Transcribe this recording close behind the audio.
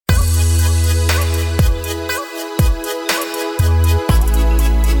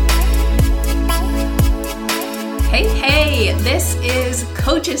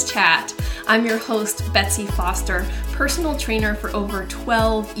Coaches Chat. I'm your host, Betsy Foster, personal trainer for over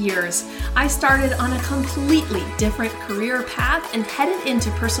 12 years. I started on a completely different career path and headed into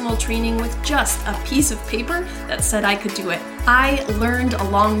personal training with just a piece of paper that said I could do it. I learned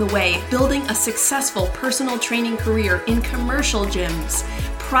along the way, building a successful personal training career in commercial gyms,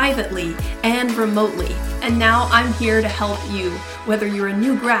 privately and remotely. And now I'm here to help you, whether you're a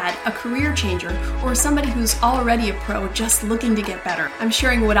new grad, a career changer, or somebody who's already a pro just looking to get better. I'm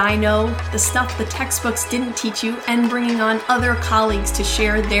sharing what I know, the stuff the textbooks didn't teach you, and bringing on other colleagues to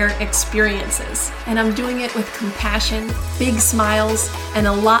share their experiences. And I'm doing it with compassion, big smiles, and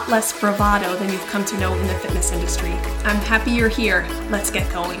a lot less bravado than you've come to know in the fitness industry. I'm happy you're here. Let's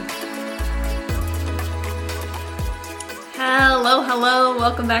get going. Hello.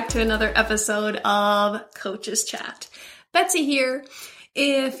 Welcome back to another episode of Coaches Chat. Betsy here.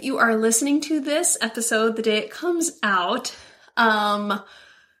 If you are listening to this episode the day it comes out, I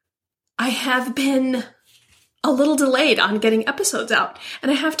have been a little delayed on getting episodes out.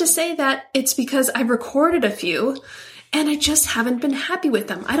 And I have to say that it's because I recorded a few and I just haven't been happy with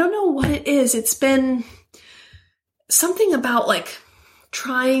them. I don't know what it is. It's been something about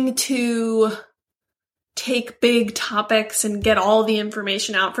trying to take big topics and get all the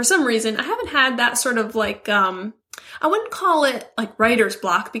information out. For some reason, I haven't had that sort of I wouldn't call it writer's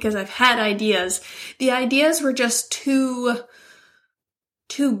block because I've had ideas. The ideas were just too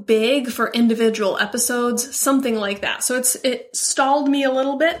big for individual episodes, something like that. So it stalled me a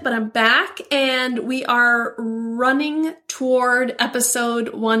little bit, but I'm back and we are running toward episode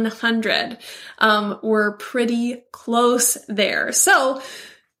 100. We're pretty close there. So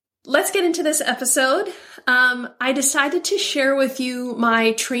let's get into this episode. I decided to share with you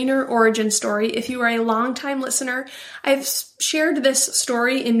my trainer origin story. If you are a longtime listener, I've shared this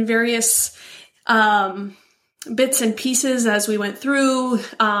story in various bits and pieces as we went through.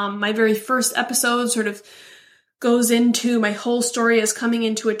 My very first episode sort of goes into my whole story as coming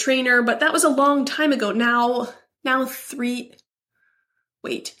into a trainer, but that was a long time ago. Now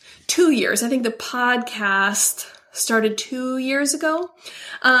 2 years. I think the podcast started 2 years ago.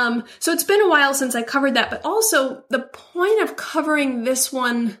 So it's been a while since I covered that, but also the point of covering this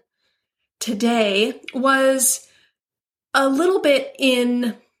one today was a little bit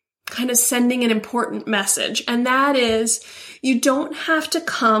in kind of sending an important message. And that is, you don't have to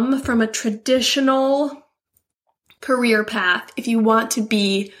come from a traditional career path if you want to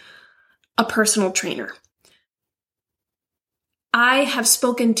be a personal trainer. I have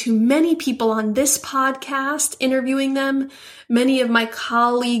spoken to many people on this podcast, interviewing them, many of my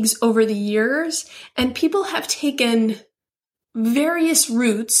colleagues over the years, and people have taken various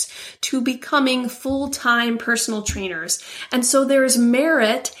routes to becoming full-time personal trainers. And so there's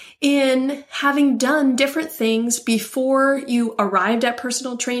merit in having done different things before you arrived at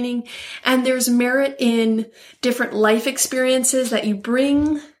personal training, and there's merit in different life experiences that you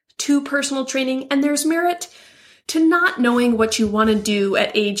bring to personal training, and there's merit to not knowing what you want to do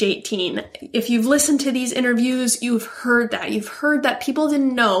at age 18. If you've listened to these interviews, you've heard that. You've heard that people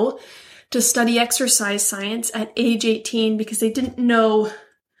didn't know to study exercise science at age 18 because they didn't know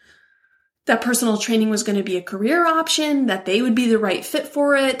that personal training was going to be a career option, that they would be the right fit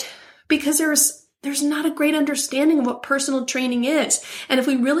for it, because there's not a great understanding of what personal training is. And if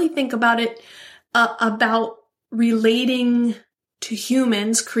we really think about it, about relating to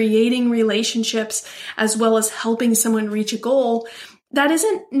humans, creating relationships, as well as helping someone reach a goal, that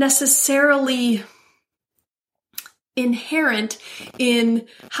isn't necessarily inherent in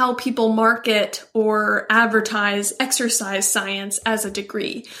how people market or advertise exercise science as a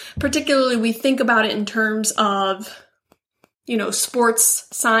degree. Particularly, we think about it in terms of, sports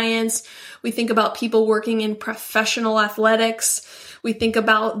science. We think about people working in professional athletics. We think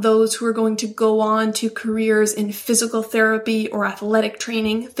about those who are going to go on to careers in physical therapy or athletic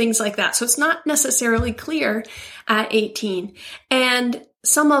training, things like that. So it's not necessarily clear at 18. And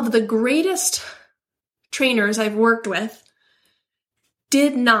some of the greatest trainers I've worked with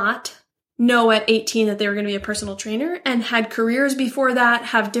did not know at 18 that they were going to be a personal trainer and had careers before that,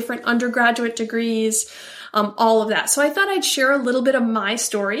 have different undergraduate degrees, all of that. So I thought I'd share a little bit of my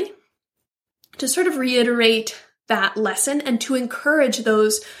story to sort of reiterate that lesson and to encourage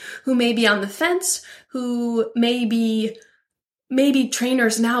those who may be on the fence, who may be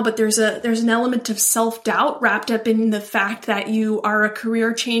trainers now, but there's an element of self-doubt wrapped up in the fact that you are a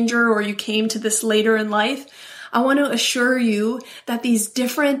career changer or you came to this later in life. I want to assure you that these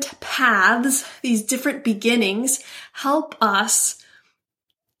different paths, these different beginnings help us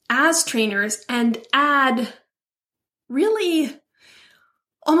as trainers and add really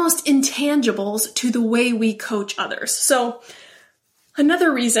almost intangibles to the way we coach others. So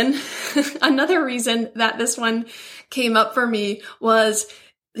Another reason, another reason that this one came up for me was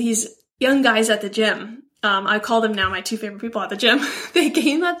these young guys at the gym. I call them now my two favorite people at the gym. They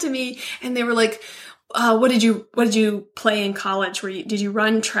came up to me and they were like, what did you play in college? Did you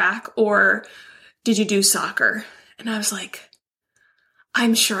run track or did you do soccer? And I was like,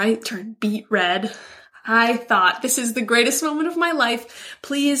 I'm sure I turned beet red. I thought, this is the greatest moment of my life.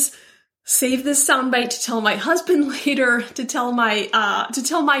 Please save this soundbite to tell my husband later, to tell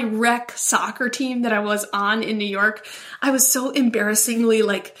my rec soccer team that I was on in New York. I was so embarrassingly,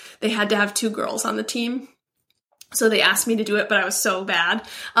 like, they had to have 2 girls on the team. So they asked me to do it, but I was so bad.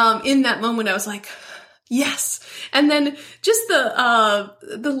 In that moment, I was like, yes. And then just the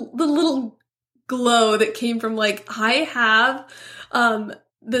little glow that came from, like, I have,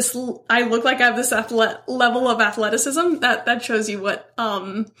 I look like I have this level of athleticism that shows you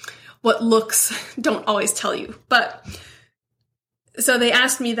what looks don't always tell you. But so they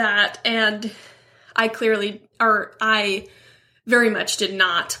asked me that, and I very much did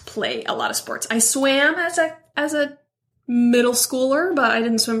not play a lot of sports. I swam as a middle schooler, but I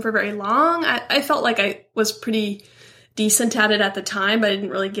didn't swim for very long. I felt like I was pretty decent at it at the time, but I didn't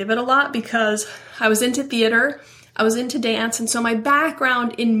really give it a lot because I was into theater, I was into dance, and so my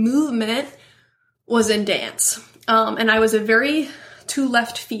background in movement was in dance. And I was a very 2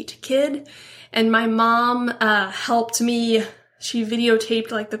 left feet kid, and my mom helped me. She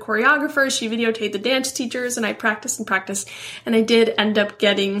videotaped like the choreographers, she videotaped the dance teachers, and I practiced, and I did end up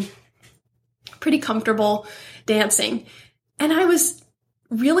getting pretty comfortable dancing. And I was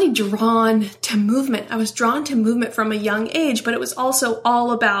really drawn to movement. I was drawn to movement from a young age, but it was also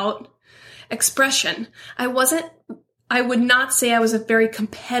all about expression. I would not say I was a very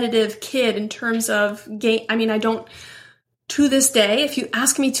competitive kid in terms of game. I mean, to this day, if you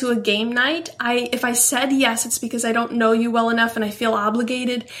ask me to a game night, if I said yes, it's because I don't know you well enough and I feel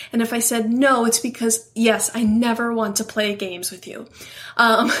obligated. And if I said no, it's because, yes, I never want to play games with you.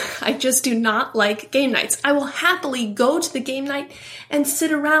 I just do not like game nights. I will happily go to the game night and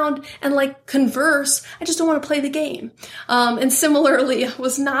sit around and like converse. I just don't want to play the game. And similarly, I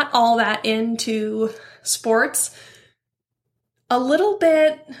was not all that into sports. A little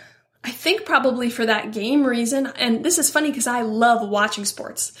bit, I think probably for that game reason, and this is funny because I love watching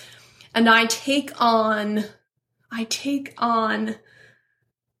sports, and I take on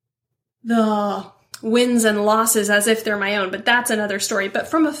the wins and losses as if they're my own, but that's another story. But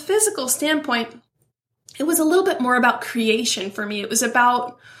from a physical standpoint, it was a little bit more about creation for me. It was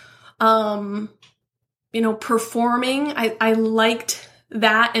about, performing. I liked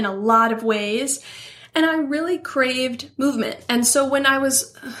that in a lot of ways, and I really craved movement. And so when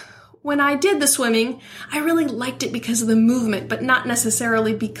I did the swimming, I really liked it because of the movement, but not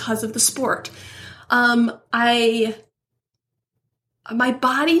necessarily because of the sport. My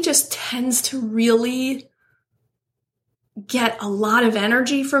body just tends to really get a lot of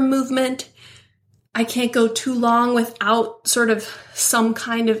energy from movement. I can't go too long without sort of some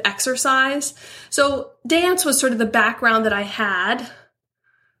kind of exercise. So dance was sort of the background that I had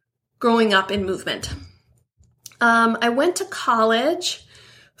growing up in movement. I went to college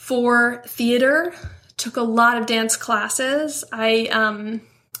for theater, took a lot of dance classes. I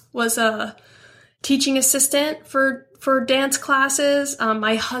was a teaching assistant for dance classes.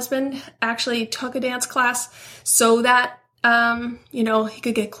 My husband actually took a dance class so that, he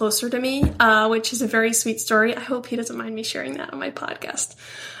could get closer to me, which is a very sweet story. I hope he doesn't mind me sharing that on my podcast.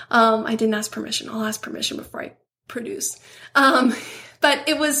 I didn't ask permission. I'll ask permission before I produce. But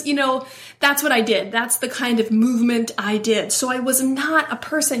it was, that's what I did. That's the kind of movement I did. So I was not a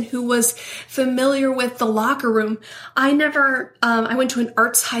person who was familiar with the locker room. I went to an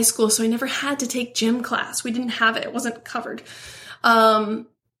arts high school, so I never had to take gym class. We didn't have it. It wasn't covered. I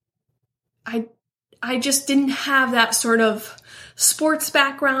just didn't have that sort of sports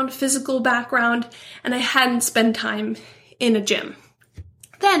background, physical background, and I hadn't spent time in a gym.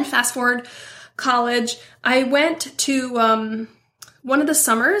 Then fast forward college, I went to, one of the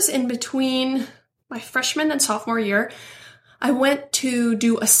summers in between my freshman and sophomore year, I went to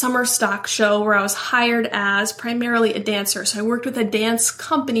do a summer stock show where I was hired as primarily a dancer. So I worked with a dance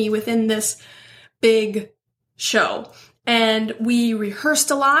company within this big show. And we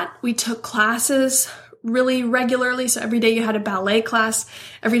rehearsed a lot. We took classes really regularly. So every day you had a ballet class,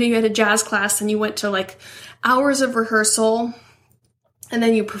 every day you had a jazz class, and you went to like hours of rehearsal. And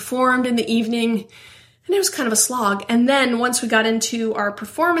then you performed in the evening. And it was kind of a slog. And then once we got into our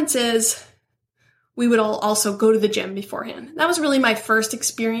performances, we would all also go to the gym beforehand. That was really my first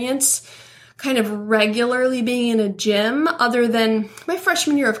experience kind of regularly being in a gym, other than my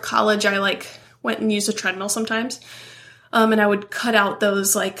freshman year of college. I went and used a treadmill sometimes. And I would cut out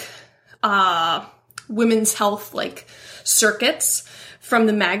those women's health circuits from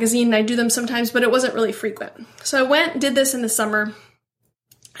the magazine. I do them sometimes, but it wasn't really frequent. So I went and did this in the summer.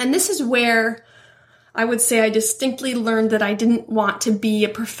 And this is where I would say I distinctly learned that I didn't want to be a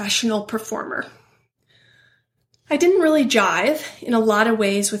professional performer. I didn't really jive in a lot of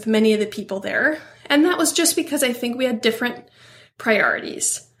ways with many of the people there. And that was just because I think we had different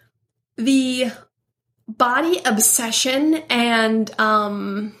priorities. The body obsession and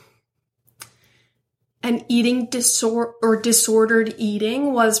eating disordered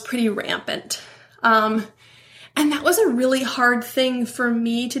eating was pretty rampant. And that was a really hard thing for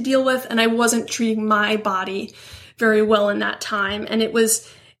me to deal with, and I wasn't treating my body very well in that time. And it was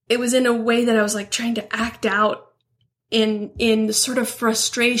in a way that I was trying to act out in the sort of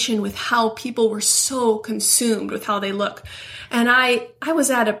frustration with how people were so consumed with how they look. And I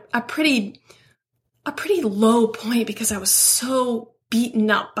was at a pretty low point because I was so beaten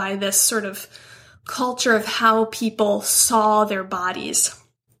up by this sort of culture of how people saw their bodies.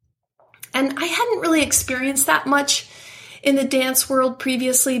 And I hadn't really experienced that much in the dance world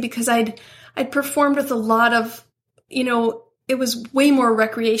previously because I'd performed with a lot of, it was way more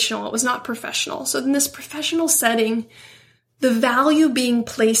recreational. It was not professional. So in this professional setting, the value being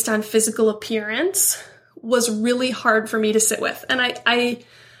placed on physical appearance was really hard for me to sit with. And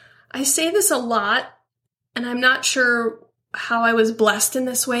I say this a lot, and I'm not sure how I was blessed in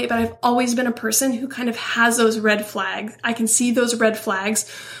this way, but I've always been a person who kind of has those red flags. I can see those red flags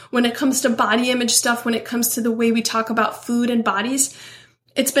when it comes to body image stuff, when it comes to the way we talk about food and bodies.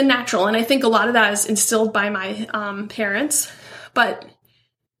 It's been natural, and I think a lot of that is instilled by my parents, but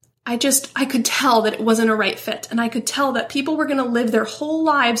I could tell that it wasn't a right fit, and I could tell that people were going to live their whole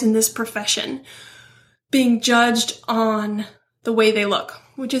lives in this profession being judged on the way they look,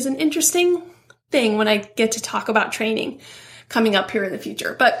 which is an interesting thing when I get to talk about training coming up here in the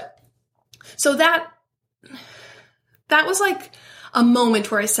future. But so that was a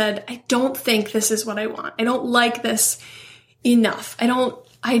moment where I said, I don't think this is what I want. I don't like this enough.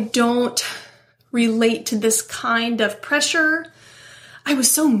 I don't relate to this kind of pressure. I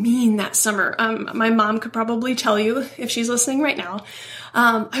was so mean that summer. My mom could probably tell you if she's listening right now.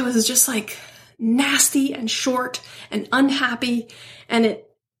 I was just nasty and short and unhappy, and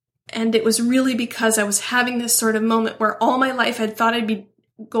it was really because I was having this sort of moment where all my life I'd thought I'd be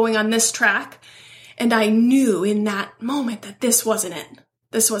going on this track, and I knew in that moment that this wasn't it.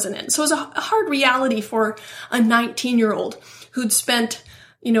 This wasn't it. So it was a hard reality for a 19-year-old who'd spent,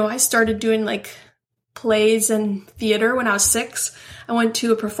 I started doing plays and theater when I was 6. I went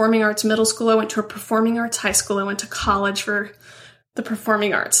to a performing arts middle school. I went to a performing arts high school. I went to college for the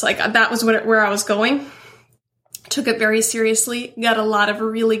performing arts. That was where I was going. Took it very seriously, got a lot of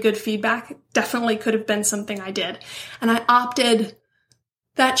really good feedback. Definitely could have been something I did. And I opted,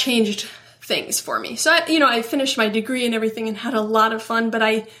 that changed things for me. So, I finished my degree and everything and had a lot of fun, but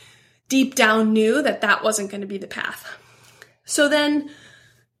I deep down knew that wasn't going to be the path. So then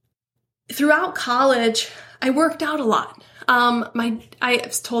throughout college, I worked out a lot.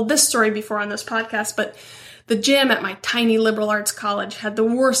 I've told this story before on this podcast, but the gym at my tiny liberal arts college had the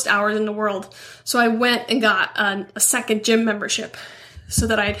worst hours in the world. So I went and got a second gym membership so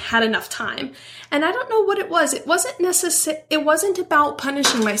that I'd had enough time. And I don't know what it was. It wasn't about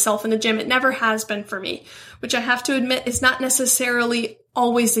punishing myself in the gym. It never has been for me, which I have to admit is not necessarily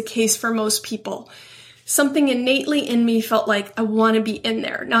always the case for most people. Something innately in me felt like I want to be in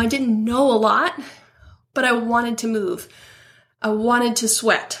there. Now, I didn't know a lot, but I wanted to move. I wanted to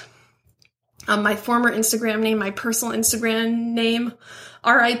sweat. My former Instagram name, my personal Instagram name,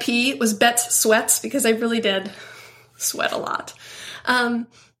 RIP, was Bets Sweats because I really did sweat a lot.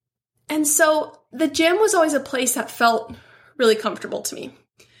 And so the gym was always a place that felt really comfortable to me.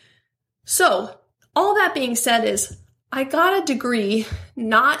 So all that being said is I got a degree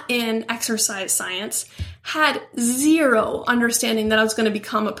not in exercise science, had zero understanding that I was going to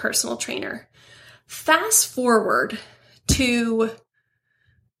become a personal trainer. Fast forward to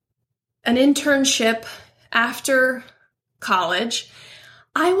an internship after college.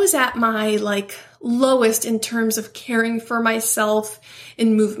 I was at my lowest in terms of caring for myself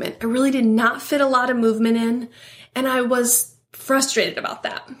in movement. I really did not fit a lot of movement in, and I was frustrated about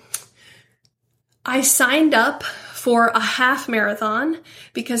that. I signed up for a half marathon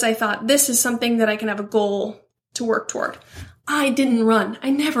because I thought this is something that I can have a goal to work toward. I didn't run. I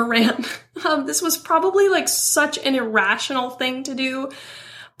never ran. This was probably such an irrational thing to do,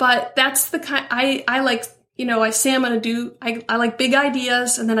 but that's the kind I like, I say I'm going to do, I like big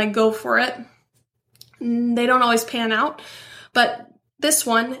ideas and then I go for it. They don't always pan out, but this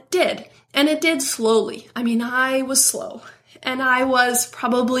one did. And it did slowly. I mean, I was slow. And I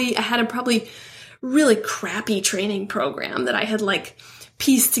had a probably really crappy training program that I had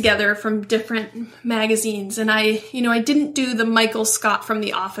pieced together from different magazines. And I didn't do the Michael Scott from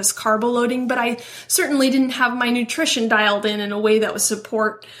The Office carbo loading, but I certainly didn't have my nutrition dialed in a way that would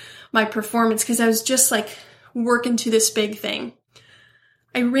support my performance because I was just working to this big thing.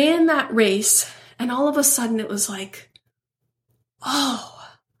 I ran that race and all of a sudden it was oh,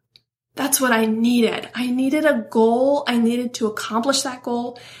 that's what I needed. I needed a goal. I needed to accomplish that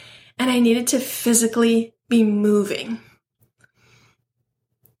goal and I needed to physically be moving.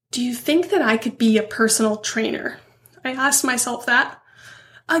 Do you think that I could be a personal trainer? I asked myself that.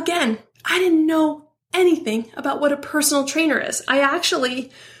 Again, I didn't know anything about what a personal trainer is. I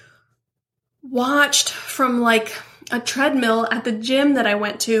actually watched from a treadmill at the gym that I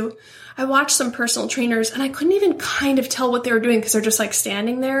went to. I watched some personal trainers and I couldn't even kind of tell what they were doing because they're just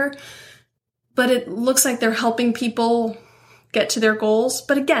standing there. But it looks like they're helping people get to their goals.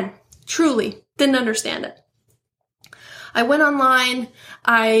 But again, truly didn't understand it. I went online,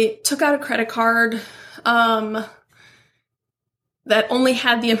 I took out a credit card, that only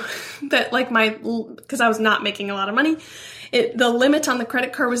had because I was not making a lot of money. The limit on the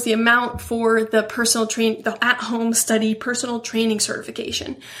credit card was the amount for the the at-home study personal training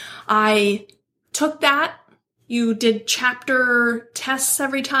certification. I took that. You did chapter tests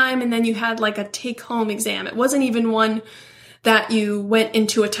every time, and then you had a take-home exam. It wasn't even one that you went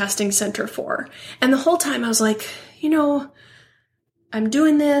into a testing center for. And the whole time I was I'm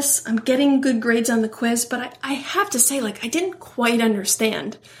doing this, I'm getting good grades on the quiz, but I have to say, I didn't quite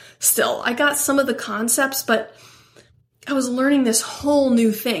understand still. I got some of the concepts, but I was learning this whole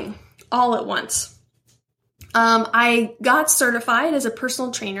new thing all at once. I got certified as a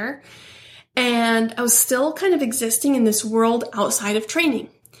personal trainer, and I was still kind of existing in this world outside of training.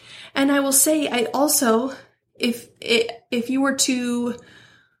 And I will say, I also, if you were to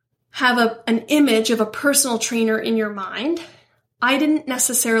have an image of a personal trainer in your mind, I didn't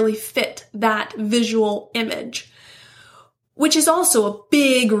necessarily fit that visual image, which is also a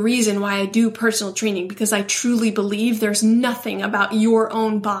big reason why I do personal training, because I truly believe there's nothing about your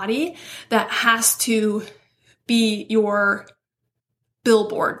own body that has to be your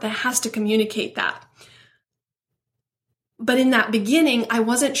billboard, that has to communicate that. But in that beginning, I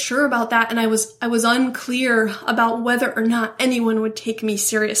wasn't sure about that, and I was unclear about whether or not anyone would take me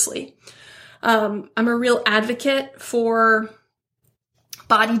seriously. I'm a real advocate for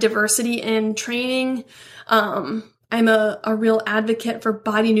body diversity in training. I'm a real advocate for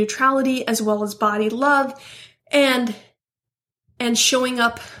body neutrality as well as body love and showing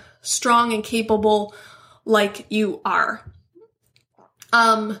up strong and capable like you are.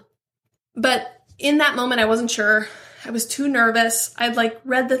 But in that moment, I wasn't sure. I was too nervous. I'd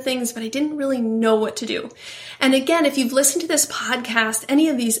read the things, but I didn't really know what to do. And again, if you've listened to this podcast, any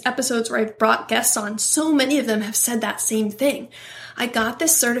of these episodes where I've brought guests on, so many of them have said that same thing. I got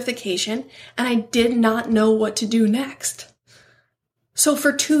this certification and I did not know what to do next. So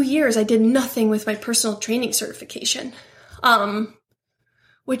for 2 years, I did nothing with my personal training certification,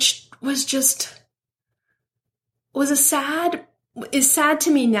 which was sad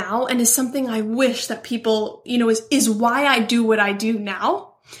to me now, and is something I wish that people, is why I do what I do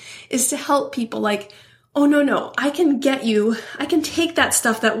now, is to help people oh, no, I can take that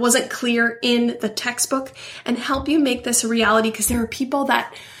stuff that wasn't clear in the textbook and help you make this a reality, because there are people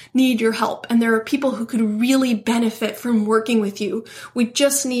that need your help and there are people who could really benefit from working with you. We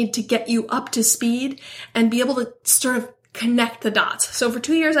just need to get you up to speed and be able to sort of connect the dots. So for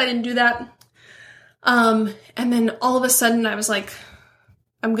 2 years, I didn't do that. And then all of a sudden I was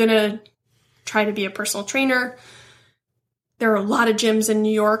I'm going to try to be a personal trainer. There are a lot of gyms in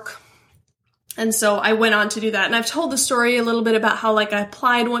New York. And so I went on to do that. And I've told the story a little bit about how I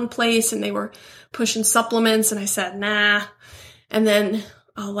applied one place and they were pushing supplements and I said, nah. And then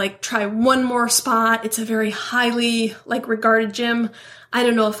I'll try one more spot. It's a very highly regarded gym. I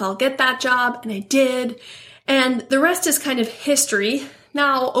don't know if I'll get that job. And I did. And the rest is kind of history.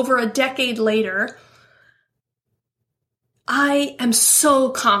 Now, over a decade later, I am so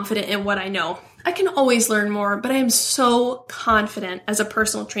confident in what I know. I can always learn more, but I am so confident as a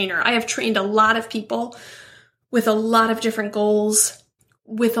personal trainer. I have trained a lot of people with a lot of different goals,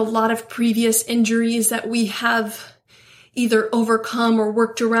 with a lot of previous injuries that we have either overcome or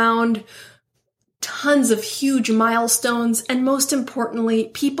worked around, tons of huge milestones, and most importantly,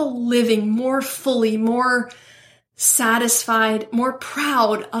 people living more fully, more satisfied, more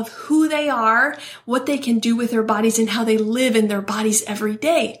proud of who they are, what they can do with their bodies, and how they live in their bodies every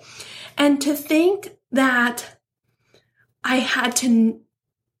day. And to think that that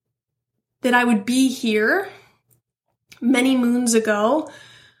I would be here many moons ago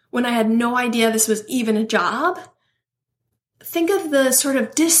when I had no idea this was even a job. Think of the sort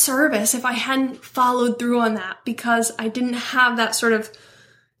of disservice if I hadn't followed through on that because I didn't have that sort of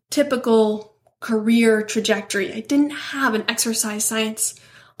typical career trajectory. I didn't have an exercise science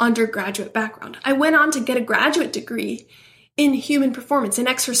undergraduate background. I went on to get a graduate degree in human performance, in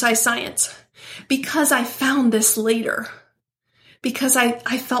exercise science, because I found this later. Because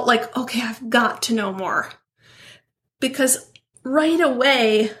I felt like, okay, I've got to know more. Because right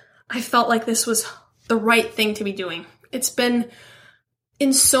away, I felt like this was the right thing to be doing. It's been,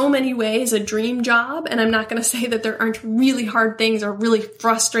 in so many ways, a dream job, and I'm not going to say that there aren't really hard things or really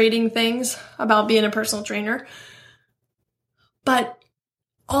frustrating things about being a personal trainer. But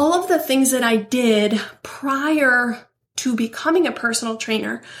all of the things that I did prior to becoming a personal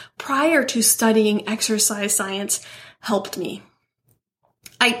trainer, prior to studying exercise science, helped me.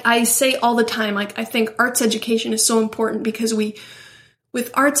 I say all the time, like, I think arts education is so important because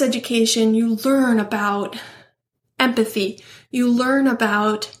with arts education, you learn about empathy. You learn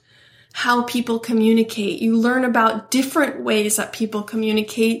about how people communicate. You learn about different ways that people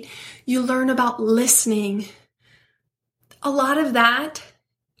communicate. You learn about listening. A lot of that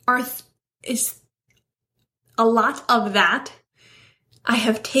I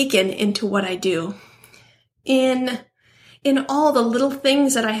have taken into what I do. In all the little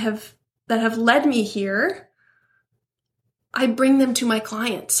things that have led me here, I bring them to my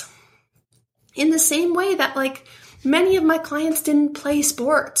clients. In the same way that, like, many of my clients didn't play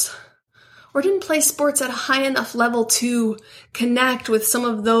sports or didn't play sports at a high enough level to connect with some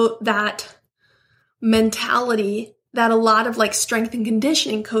of that mentality that a lot of, like, strength and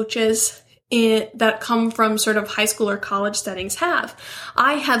conditioning coaches that come from sort of high school or college settings have.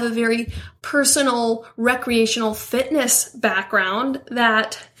 I have a very personal recreational fitness background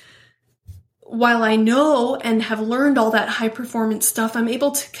that, while I know and have learned all that high performance stuff, I'm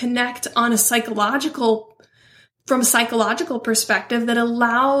able to connect on from a psychological perspective that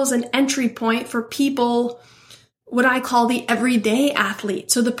allows an entry point for people, what I call the everyday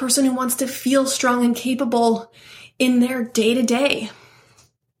athlete. So the person who wants to feel strong and capable in their day to day.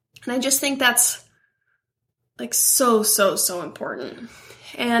 And I just think that's, like, so important.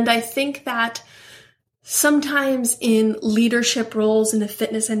 And I think that sometimes in leadership roles in the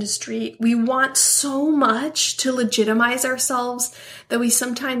fitness industry, we want so much to legitimize ourselves that we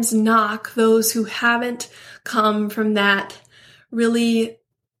sometimes knock those who haven't come from that really,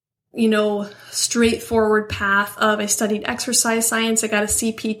 straightforward path of, I studied exercise science, I got a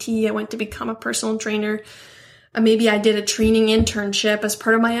CPT, I went to become a personal trainer. Maybe I did a training internship as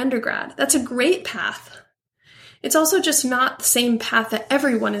part of my undergrad. That's a great path. It's also just not the same path that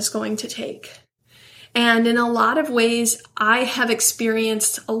everyone is going to take. And in a lot of ways, I have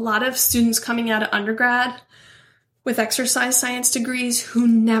experienced a lot of students coming out of undergrad with exercise science degrees who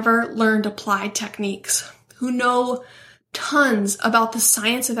never learned applied techniques, who know tons about the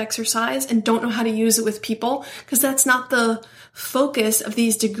science of exercise and don't know how to use it with people because that's not the focus of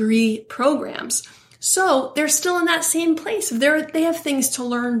these degree programs. So they're still in that same place. They have things to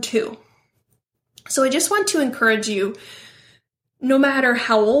learn too. So I just want to encourage you, no matter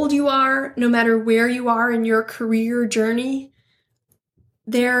how old you are, no matter where you are in your career journey,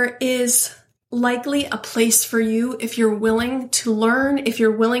 there is likely a place for you if you're willing to learn, if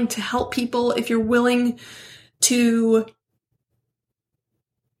you're willing to help people, if you're willing to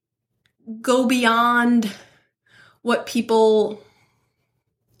go beyond what people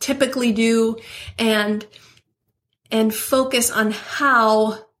typically do and focus on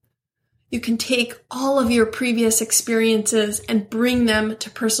how you can take all of your previous experiences and bring them to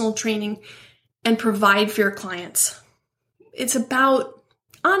personal training and provide for your clients. It's about,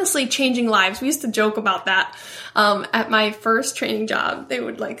 honestly, changing lives. We used to joke about that at my first training job.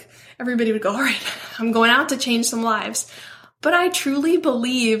 Everybody would go, all right, I'm going out to change some lives. But I truly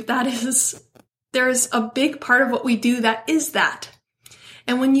believe there's a big part of what we do that is that.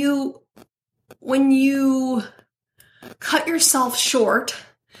 And when you cut yourself short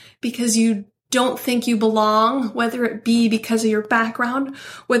because you don't think you belong, whether it be because of your background,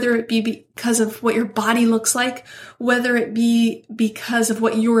 whether it be because of what your body looks like, whether it be because of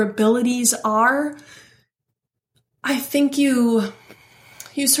what your abilities are, I think you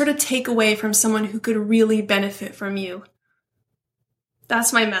sort of take away from someone who could really benefit from you.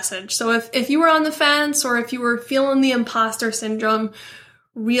 That's my message. So if you were on the fence or if you were feeling the imposter syndrome,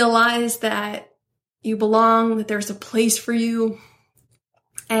 realize that you belong, that there's a place for you,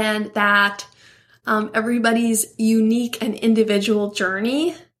 and that everybody's unique and individual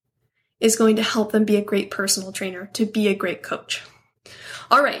journey is going to help them be a great personal trainer, to be a great coach.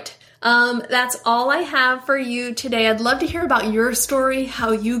 All right. That's all I have for you today. I'd love to hear about your story,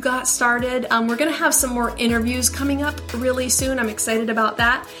 how you got started. We're going to have some more interviews coming up really soon. I'm excited about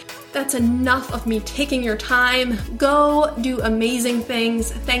that. That's enough of me taking your time. Go do amazing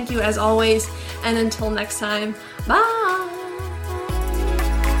things. Thank you as always. And until next time, bye.